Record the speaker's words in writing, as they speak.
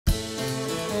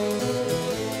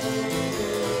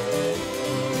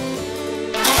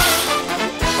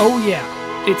Oh yeah,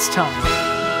 it's time.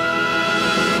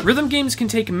 Rhythm games can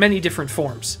take many different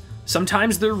forms.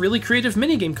 Sometimes they're really creative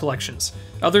minigame collections.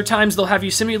 Other times they'll have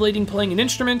you simulating playing an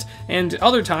instrument, and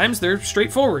other times they're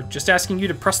straightforward, just asking you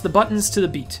to press the buttons to the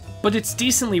beat. But it's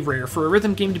decently rare for a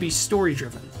rhythm game to be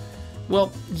story-driven.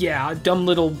 Well, yeah, dumb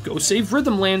little Go Save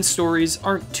Rhythm Land stories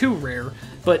aren't too rare,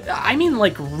 but I mean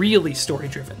like really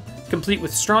story-driven, complete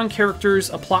with strong characters,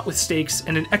 a plot with stakes,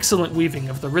 and an excellent weaving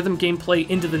of the rhythm gameplay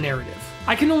into the narrative.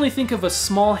 I can only think of a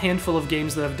small handful of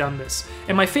games that have done this,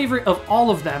 and my favorite of all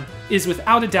of them is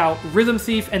without a doubt Rhythm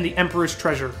Thief and the Emperor's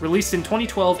Treasure, released in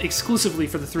 2012 exclusively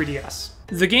for the 3DS.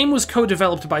 The game was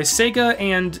co-developed by Sega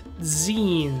and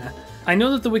Zine. I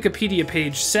know that the Wikipedia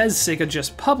page says Sega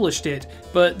just published it,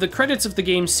 but the credits of the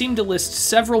game seem to list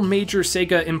several major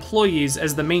Sega employees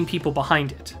as the main people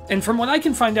behind it. And from what I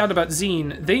can find out about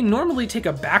Zine, they normally take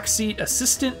a backseat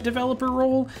assistant developer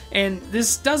role, and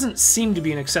this doesn't seem to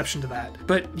be an exception to that.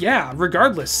 But yeah,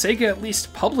 regardless, Sega at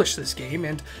least published this game,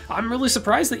 and I'm really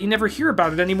surprised that you never hear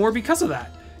about it anymore because of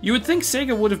that. You would think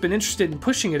Sega would have been interested in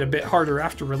pushing it a bit harder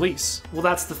after release. Well,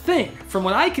 that's the thing. From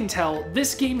what I can tell,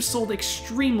 this game sold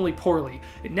extremely poorly.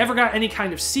 It never got any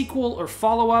kind of sequel or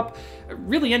follow-up,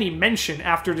 really any mention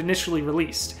after it initially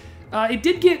released. It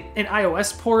did get an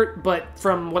iOS port, but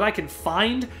from what I can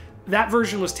find, that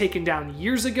version was taken down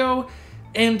years ago,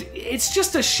 and it's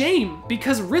just a shame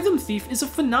because Rhythm Thief is a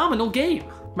phenomenal game.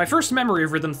 My first memory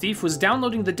of Rhythm Thief was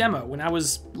downloading the demo when I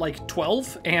was like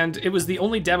 12, and it was the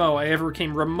only demo I ever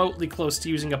came remotely close to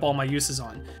using up all my uses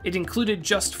on. It included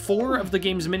just 4 of the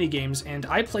game's minigames, and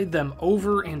I played them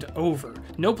over and over.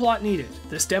 No plot needed.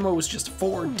 This demo was just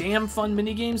 4 damn fun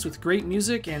minigames with great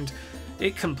music, and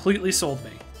it completely sold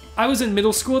me. I was in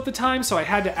middle school at the time, so I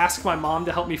had to ask my mom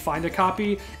to help me find a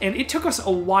copy, and it took us a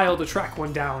while to track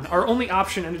one down. Our only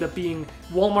option ended up being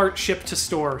Walmart ship to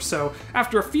store, so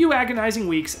after a few agonizing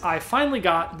weeks, I finally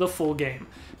got the full game.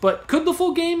 But could the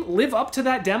full game live up to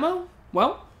that demo?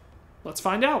 Well, let's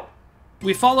find out.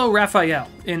 We follow Raphael,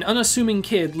 an unassuming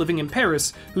kid living in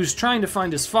Paris who's trying to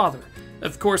find his father.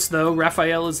 Of course, though,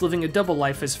 Raphael is living a double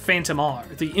life as Phantom R,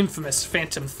 the infamous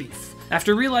Phantom Thief.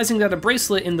 After realizing that a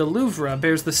bracelet in the Louvre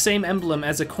bears the same emblem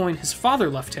as a coin his father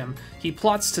left him, he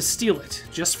plots to steal it,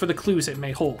 just for the clues it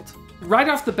may hold. Right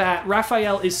off the bat,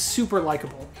 Raphael is super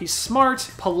likable. He's smart,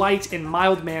 polite, and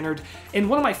mild-mannered, and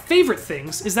one of my favorite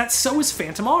things is that so is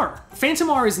Phantom R.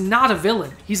 Phantom R is not a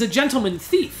villain, he's a gentleman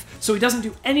thief, so he doesn't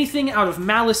do anything out of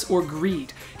malice or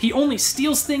greed. He only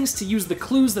steals things to use the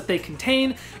clues that they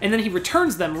contain, and then he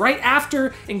returns them right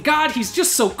after, and God, he's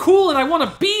just so cool and I want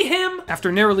to be him!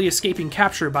 After narrowly escaping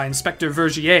capture by Inspector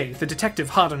Vergier, the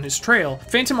detective hot on his trail,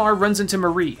 Phantom R runs into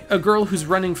Marie, a girl who's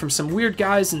running from some weird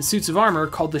guys in suits of armor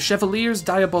called the Chevaliers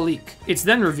Diaboliques. It's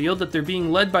then revealed that they're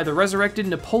being led by the resurrected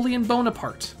Napoleon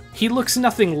Bonaparte. He looks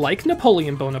nothing like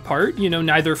Napoleon Bonaparte, you know,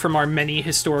 neither from our many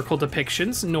historical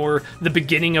depictions, nor the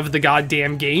beginning of the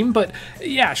goddamn game, but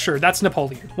yeah, sure, that's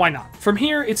Napoleon. Why not? From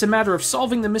here, it's a matter of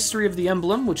solving the mystery of the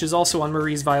emblem, which is also on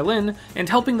Marie's violin, and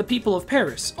helping the people of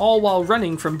Paris, all while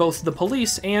running from both the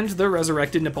police and the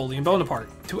resurrected Napoleon Bonaparte.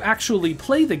 To actually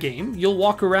play the game, you'll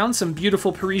walk around some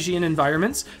beautiful Parisian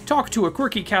environments, talk to a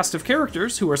quirky cast of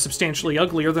characters who are substantially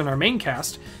uglier than our main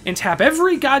cast, and tap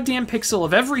every goddamn pixel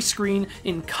of every screen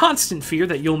in constant fear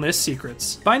that you'll miss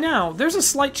secrets. By now, there's a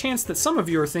slight chance that some of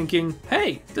you are thinking,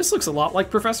 hey, this looks a lot like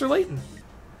Professor Layton.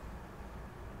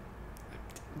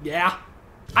 Yeah.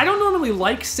 I don't normally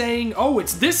like saying, oh,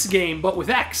 it's this game, but with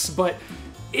X, but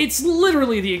it's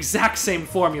literally the exact same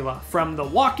formula. From the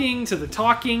walking, to the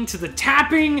talking, to the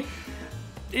tapping,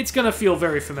 it's gonna feel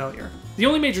very familiar. The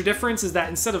only major difference is that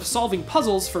instead of solving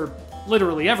puzzles for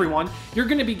literally everyone, you're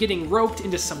gonna be getting roped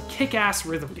into some kick-ass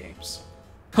rhythm games.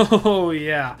 Oh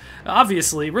yeah,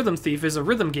 obviously Rhythm Thief is a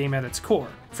rhythm game at its core.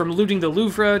 From looting the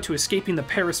Louvre, to escaping the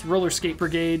Paris roller skate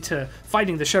brigade, to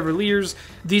fighting the Chevaliers,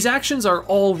 these actions are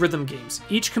all rhythm games,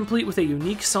 each complete with a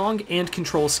unique song and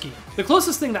control scheme. The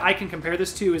closest thing that I can compare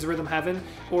this to is Rhythm Heaven,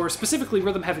 or specifically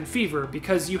Rhythm Heaven Fever,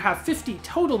 because you have 50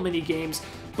 total mini-games,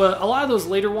 but a lot of those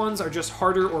later ones are just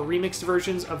harder or remixed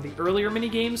versions of the earlier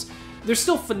mini-games. There's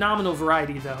still phenomenal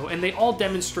variety though, and they all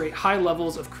demonstrate high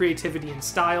levels of creativity and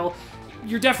style.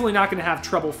 You're definitely not going to have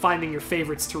trouble finding your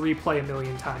favorites to replay a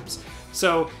million times.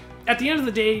 So, at the end of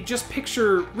the day, just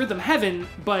picture Rhythm Heaven,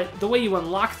 but the way you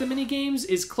unlock the minigames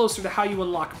is closer to how you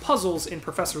unlock puzzles in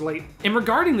Professor Layton. And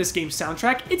regarding this game's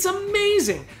soundtrack, it's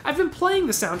amazing! I've been playing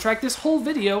the soundtrack this whole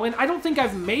video, and I don't think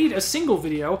I've made a single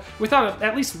video without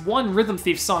at least one Rhythm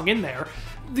Thief song in there.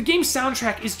 The game's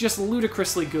soundtrack is just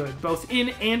ludicrously good, both in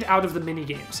and out of the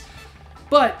minigames.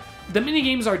 But the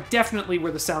minigames are definitely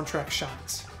where the soundtrack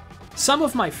shines. Some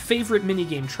of my favorite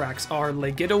minigame tracks are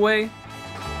Le Getaway,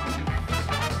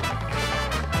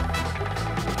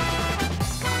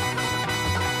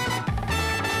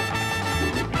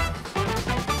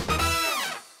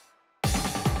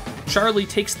 Charlie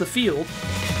Takes the Field,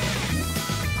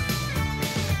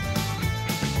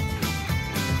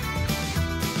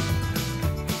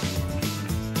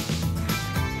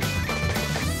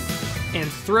 and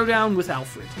Throwdown with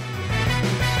Alfred.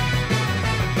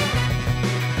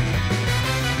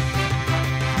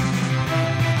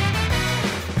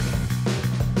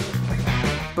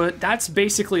 But that's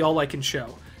basically all I can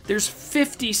show. There's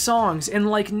 50 songs, and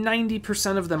like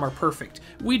 90% of them are perfect.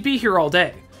 We'd be here all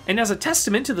day. And as a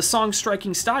testament to the song's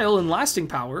striking style and lasting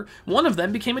power, one of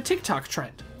them became a TikTok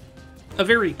trend. A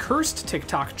very cursed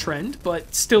TikTok trend,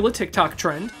 but still a TikTok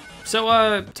trend.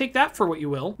 So, take that for what you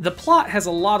will. The plot has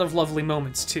a lot of lovely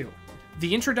moments, too.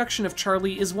 The introduction of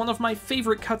Charlie is one of my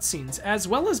favorite cutscenes, as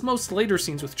well as most later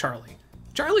scenes with Charlie.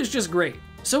 Charlie's just great.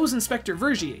 So is Inspector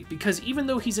Vergier, because even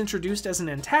though he's introduced as an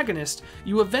antagonist,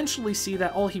 you eventually see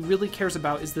that all he really cares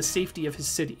about is the safety of his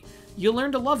city. You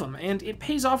learn to love him, and it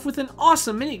pays off with an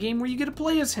awesome minigame where you get to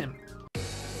play as him.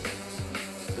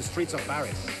 The streets of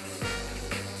Paris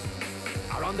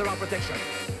are under our protection.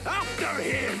 After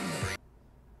him!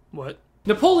 What?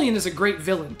 Napoleon is a great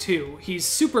villain, too. He's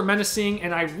super menacing,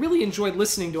 and I really enjoyed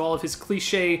listening to all of his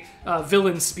cliche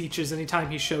villain speeches anytime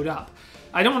he showed up.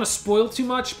 I don't want to spoil too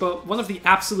much, but one of the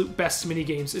absolute best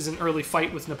minigames is an early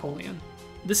fight with Napoleon.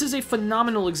 This is a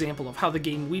phenomenal example of how the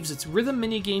game weaves its rhythm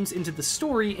minigames into the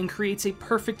story and creates a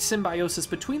perfect symbiosis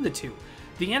between the two.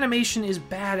 The animation is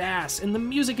badass, and the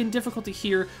music and difficulty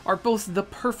here are both the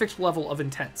perfect level of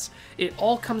intense. It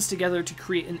all comes together to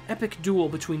create an epic duel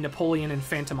between Napoleon and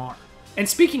Phantom R. And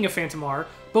speaking of Phantom R,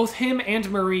 both him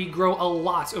and Marie grow a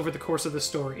lot over the course of the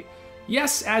story.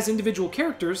 Yes, as individual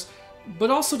characters, but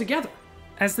also together.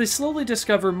 As they slowly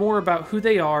discover more about who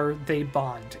they are, they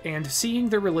bond, and seeing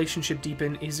their relationship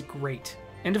deepen is great.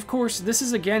 And of course, this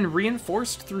is again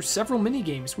reinforced through several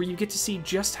minigames where you get to see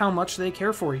just how much they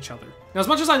care for each other. Now, as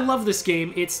much as I love this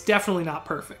game, it's definitely not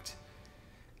perfect.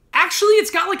 Actually,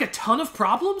 it's got like a ton of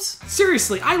problems.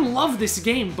 Seriously, I love this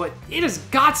game, but it has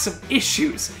got some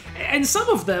issues. And some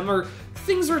of them are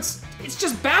things where it's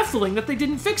just baffling that they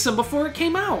didn't fix them before it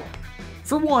came out.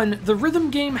 For one, the rhythm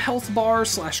game health bar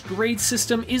 / grade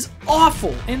system is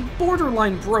awful and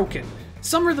borderline broken.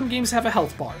 Some rhythm games have a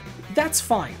health bar. That's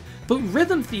fine. But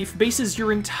Rhythm Thief bases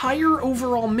your entire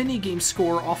overall minigame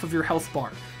score off of your health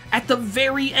bar. At the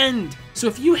very end. So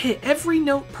if you hit every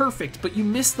note perfect, but you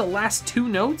miss the last 2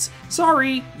 notes,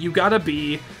 sorry, you got a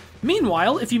B.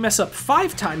 Meanwhile, if you mess up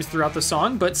 5 times throughout the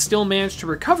song, but still manage to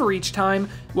recover each time,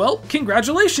 well,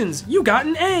 congratulations, you got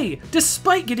an A,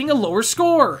 despite getting a lower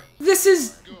score. This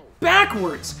is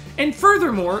backwards. And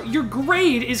furthermore, your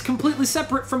grade is completely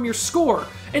separate from your score,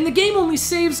 and the game only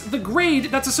saves the grade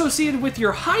that's associated with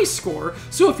your high score,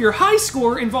 so if your high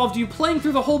score involved you playing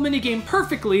through the whole minigame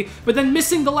perfectly, but then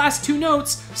missing the last 2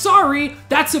 notes, sorry,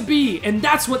 that's a B, and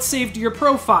that's what saved your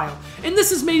profile. And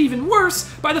this is made even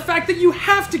worse by the fact that you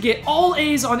have to get all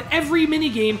A's on every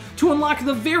minigame to unlock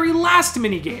the very last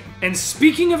minigame. And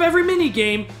speaking of every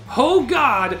minigame, oh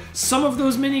god, some of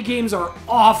those minigames are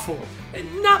awful.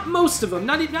 Not most of them,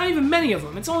 not even many of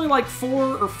them. It's only like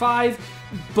 4 or 5,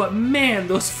 but man,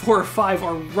 those 4 or 5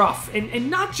 are rough. And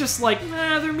not just like,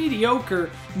 they're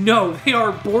mediocre. No, they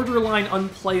are borderline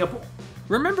unplayable.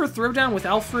 Remember Throwdown with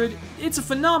Alfred? It's a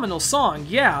phenomenal song,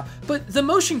 yeah, but the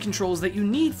motion controls that you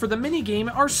need for the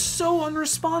minigame are so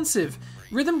unresponsive.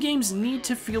 Rhythm games need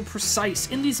to feel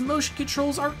precise, and these motion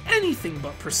controls are anything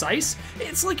but precise.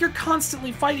 It's like you're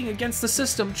constantly fighting against the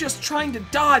system, just trying to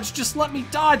dodge, just let me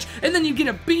dodge, and then you get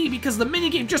a B because the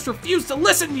minigame just refused to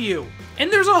listen to you. And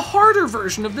there's a harder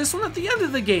version of this one at the end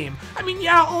of the game. I mean,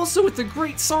 yeah, also it's a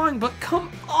great song, but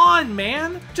come on,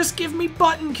 man. Just give me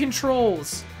button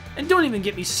controls. And don't even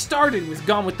get me started with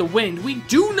Gone with the Wind. We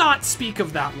do not speak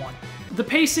of that one. The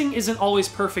pacing isn't always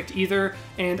perfect either,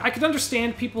 and I could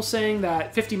understand people saying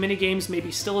that 50 minigames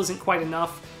maybe still isn't quite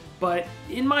enough, but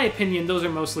in my opinion, those are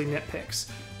mostly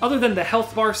nitpicks. Other than the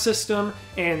health bar system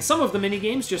and some of the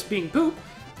minigames just being poop,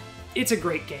 it's a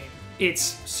great game.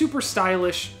 It's super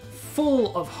stylish,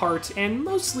 full of heart, and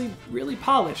mostly really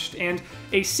polished, and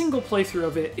a single playthrough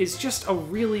of it is just a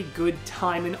really good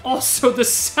time, and also the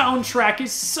soundtrack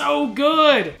is so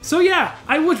good! So yeah,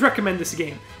 I would recommend this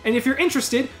game. And if you're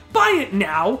interested, buy it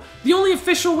now! The only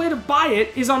official way to buy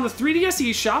it is on the 3DS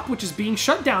eShop, which is being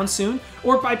shut down soon,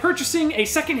 or by purchasing a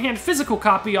secondhand physical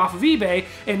copy off of eBay,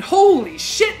 and holy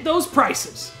shit, those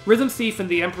prices! Rhythm Thief and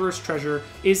the Emperor's Treasure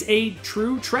is a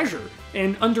true treasure,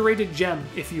 an underrated gem,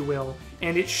 if you will.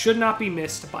 and it should not be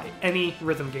missed by any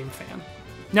rhythm game fan.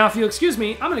 Now, if you'll excuse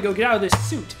me, I'm gonna go get out of this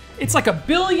suit. It's like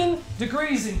 1,000,000,000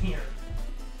 degrees in here.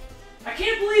 I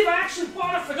can't believe I actually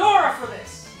bought a fedora for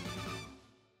this!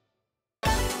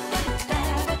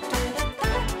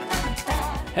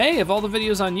 Hey, of all the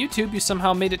videos on YouTube, you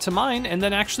somehow made it to mine and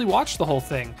then actually watched the whole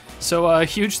thing. So a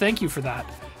huge thank you for that.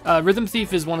 Rhythm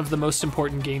Thief is one of the most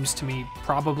important games to me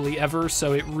probably ever,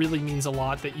 so it really means a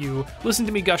lot that you listen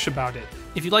to me gush about it.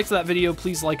 If you liked that video,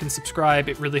 please like and subscribe.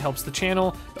 It really helps the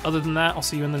channel. But other than that, I'll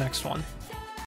see you in the next one.